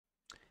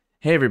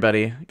Hey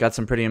everybody, got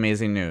some pretty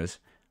amazing news.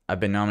 I've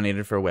been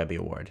nominated for a Webby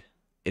Award.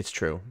 It's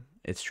true.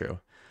 It's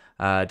true.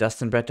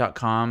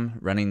 DustinBrett.com,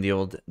 running the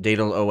old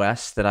Datal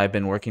OS that I've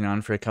been working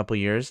on for a couple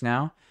years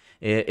now,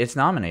 it's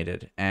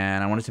nominated.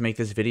 And I wanted to make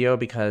this video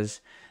because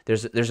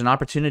there's an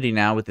opportunity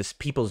now with this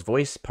People's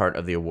Voice part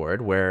of the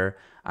award where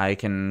I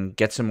can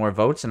get some more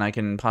votes and I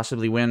can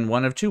possibly win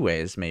one of two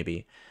ways,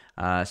 maybe.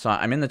 So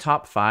I'm in the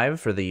top 5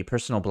 for the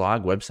personal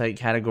blog website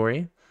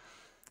category.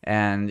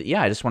 And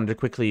yeah, I just wanted to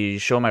quickly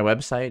show my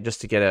website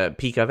just to get a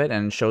peek of it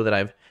and show that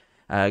I've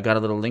got a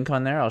little link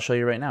on there. I'll show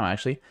you right now,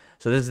 actually.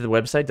 So this is the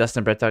website,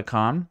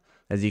 dustinbrett.com.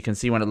 As you can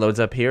see when it loads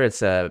up here,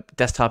 it's a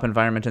desktop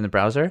environment in the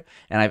browser.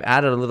 And I've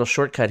added a little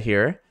shortcut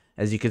here.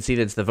 As you can see,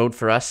 it's the Vote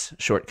For Us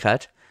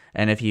shortcut.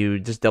 And if you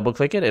just double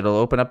click it, it'll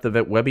open up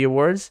the Webby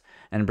Awards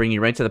and bring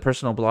you right to the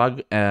personal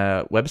blog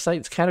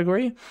websites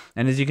category.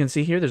 And as you can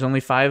see here, there's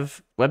only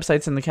 5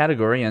 websites in the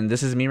category, and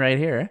this is me right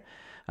here.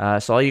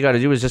 So all you got to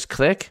do is just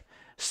click,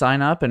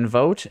 sign up, and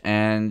vote,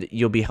 and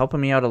you'll be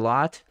helping me out a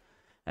lot.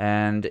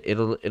 And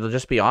it'll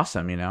just be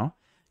awesome, you know,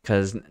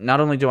 because not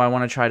only do I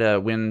want to try to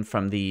win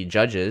from the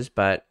judges,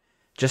 but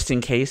just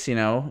in case, you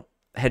know,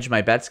 hedge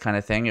my bets kind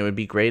of thing, it would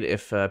be great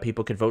if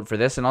people could vote for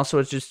this. And also,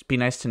 it'd just be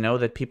nice to know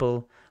that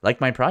people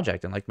like my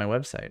project and like my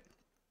website.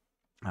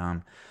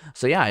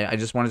 So yeah, I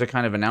just wanted to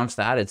kind of announce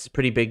that. It's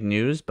pretty big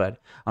news,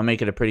 but I'll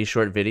make it a pretty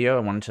short video.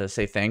 I wanted to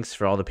say thanks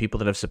for all the people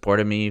that have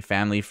supported me,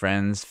 family,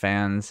 friends,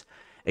 fans,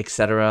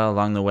 etc.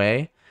 along the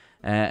way.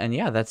 And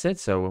yeah, that's it.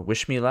 So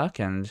wish me luck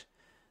and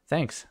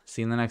thanks.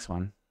 See you in the next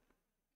one.